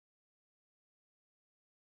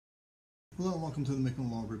Hello and welcome to the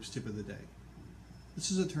Micklin Law Group's Tip of the Day. This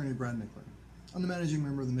is attorney Brad Micklin. I'm the managing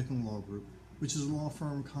member of the Micklin Law Group, which is a law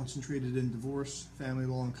firm concentrated in divorce, family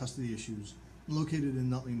law, and custody issues, and located in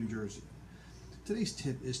Nutley, New Jersey. Today's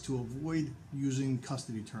tip is to avoid using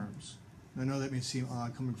custody terms. I know that may seem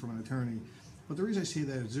odd coming from an attorney, but the reason I say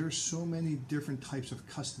that is there are so many different types of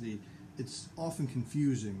custody, it's often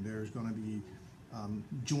confusing. There's going to be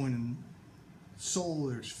joint and sole,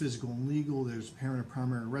 there's physical and legal, there's parent or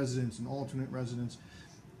primary residence and alternate residence.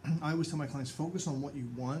 I always tell my clients, focus on what you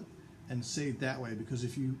want and say it that way, because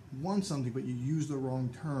if you want something but you use the wrong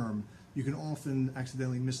term, you can often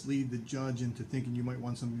accidentally mislead the judge into thinking you might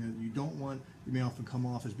want something that you don't want. You may often come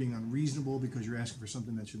off as being unreasonable because you're asking for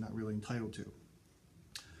something that you're not really entitled to.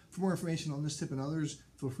 For more information on this tip and others,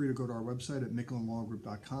 feel free to go to our website at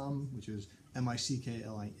micklinlawgroup.com, which is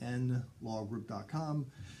MICKLIN lawgroup.com.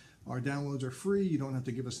 Our downloads are free. You don't have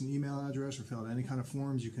to give us an email address or fill out any kind of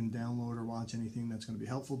forms. You can download or watch anything that's going to be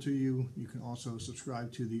helpful to you. You can also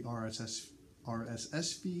subscribe to the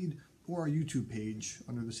RSS feed or our YouTube page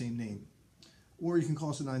under the same name. Or you can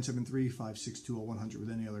call us at 973-562-0100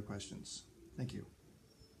 with any other questions. Thank you.